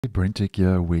BrenTech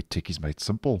here, where tech is made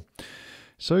simple.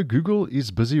 So Google is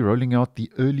busy rolling out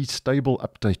the early stable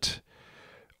update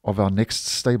of our next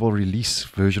stable release,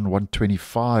 version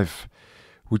 125,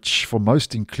 which for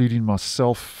most, including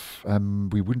myself,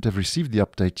 we wouldn't have received the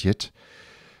update yet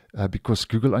because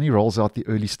Google only rolls out the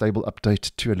early stable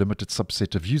update to a limited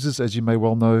subset of users, as you may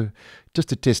well know, just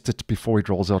to test it before it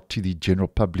rolls out to the general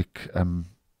public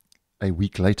a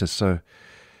week later. So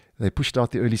they pushed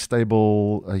out the early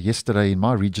stable yesterday in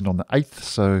my region on the 8th,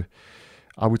 so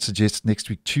I would suggest next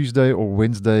week, Tuesday or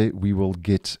Wednesday, we will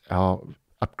get our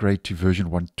upgrade to version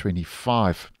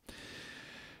 125.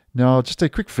 Now, just a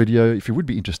quick video, if you would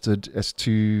be interested, as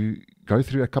to go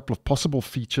through a couple of possible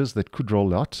features that could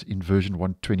roll out in version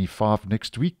 125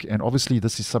 next week. And obviously,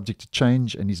 this is subject to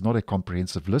change and is not a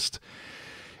comprehensive list.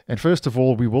 And first of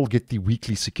all, we will get the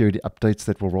weekly security updates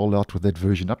that will roll out with that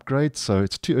version upgrade. So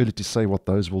it's too early to say what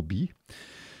those will be.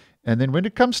 And then when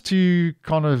it comes to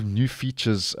kind of new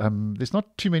features, there's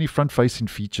not too many front-facing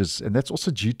features. And that's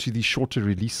also due to the shorter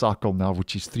release cycle now,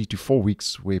 which is 3 to 4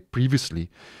 weeks, where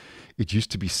previously it used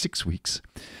to be 6 weeks.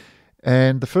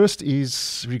 And the first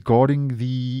is regarding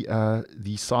the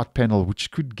side panel, which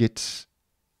could get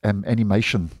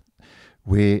animation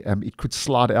where it could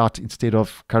slide out instead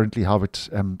of currently how it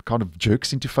kind of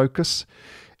jerks into focus.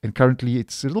 And currently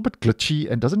it's a little bit glitchy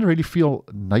and doesn't really feel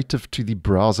native to the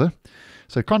browser.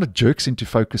 So it kind of jerks into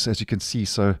focus, as you can see.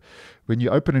 So when you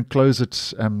open and close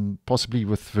it, possibly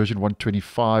with version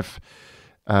 125,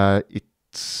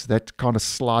 that kind of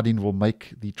sliding will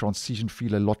make the transition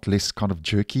feel a lot less kind of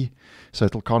jerky. So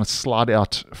it'll kind of slide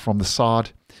out from the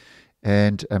side,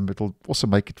 and it'll also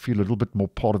make it feel a little bit more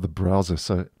part of the browser.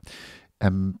 So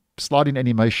sliding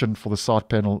animation for the side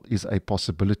panel is a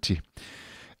possibility.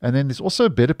 And then there's also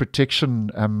better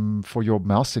protection for your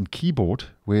mouse and keyboard,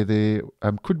 where there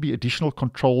could be additional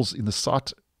controls in the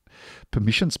site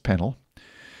permissions panel,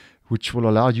 which will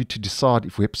allow you to decide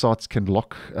if websites can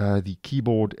lock the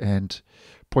keyboard and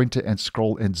pointer and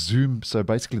scroll and zoom. So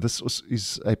basically this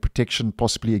is a protection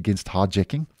possibly against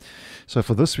hijacking. So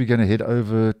for this, we're going to head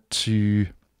over to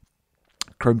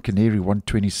Chrome Canary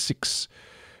 126,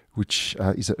 which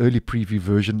is an early preview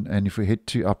version. And if we head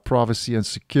to our privacy and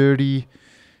security,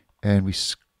 and we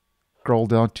scroll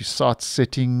down to site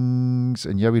settings,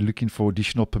 and here we're looking for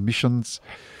additional permissions.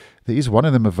 There is one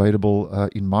of them available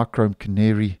in my Chrome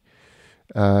Canary,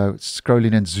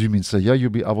 scrolling and zooming. So yeah,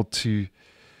 you'll be able to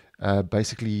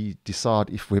basically decide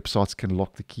if websites can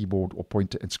lock the keyboard or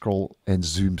pointer and scroll and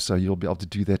zoom. So you'll be able to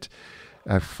do that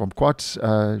from quite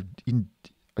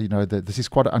this is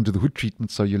quite an under the hood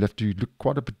treatment. So you'll have to look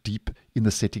quite a bit deep in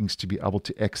the settings to be able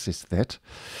to access that.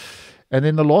 And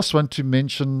then the last one to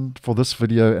mention for this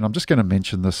video, and I'm just going to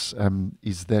mention this,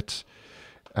 is that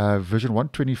version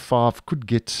 125 could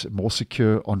get more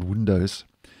secure on Windows.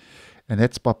 And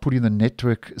that's by putting the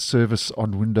network service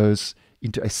on Windows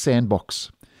into a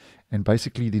sandbox. And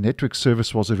basically the network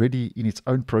service was already in its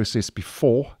own process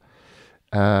before,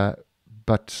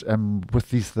 but with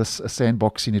this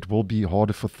sandboxing, it will be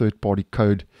harder for third-party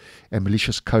code and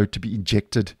malicious code to be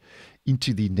injected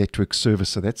into the network service.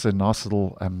 So that's a nice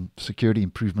little security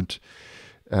improvement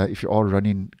if you are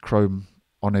running Chrome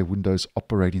on a Windows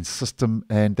operating system.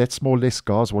 And that's more or less,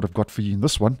 guys, what I've got for you in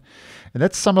this one. And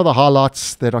that's some of the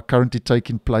highlights that are currently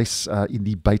taking place in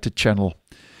the beta channel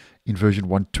in version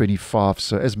 125.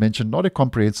 So as mentioned, not a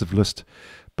comprehensive list,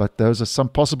 but those are some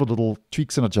possible little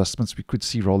tweaks and adjustments we could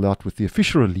see roll out with the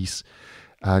official release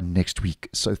next week.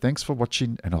 So thanks for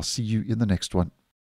watching, and I'll see you in the next one.